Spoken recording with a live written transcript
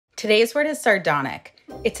Today's word is sardonic.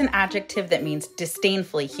 It's an adjective that means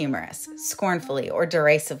disdainfully humorous, scornfully, or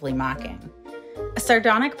derisively mocking. A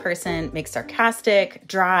sardonic person makes sarcastic,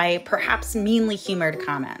 dry, perhaps meanly humored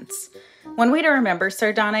comments. One way to remember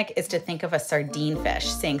sardonic is to think of a sardine fish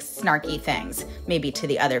saying snarky things, maybe to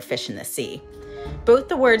the other fish in the sea. Both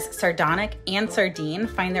the words sardonic and sardine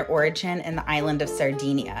find their origin in the island of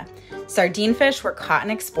Sardinia. Sardine fish were caught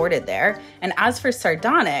and exported there, and as for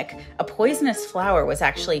sardonic, a poisonous flower was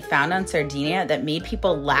actually found on Sardinia that made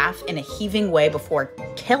people laugh in a heaving way before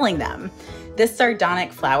killing them. This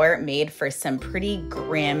sardonic flower made for some pretty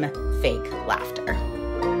grim fake laughter.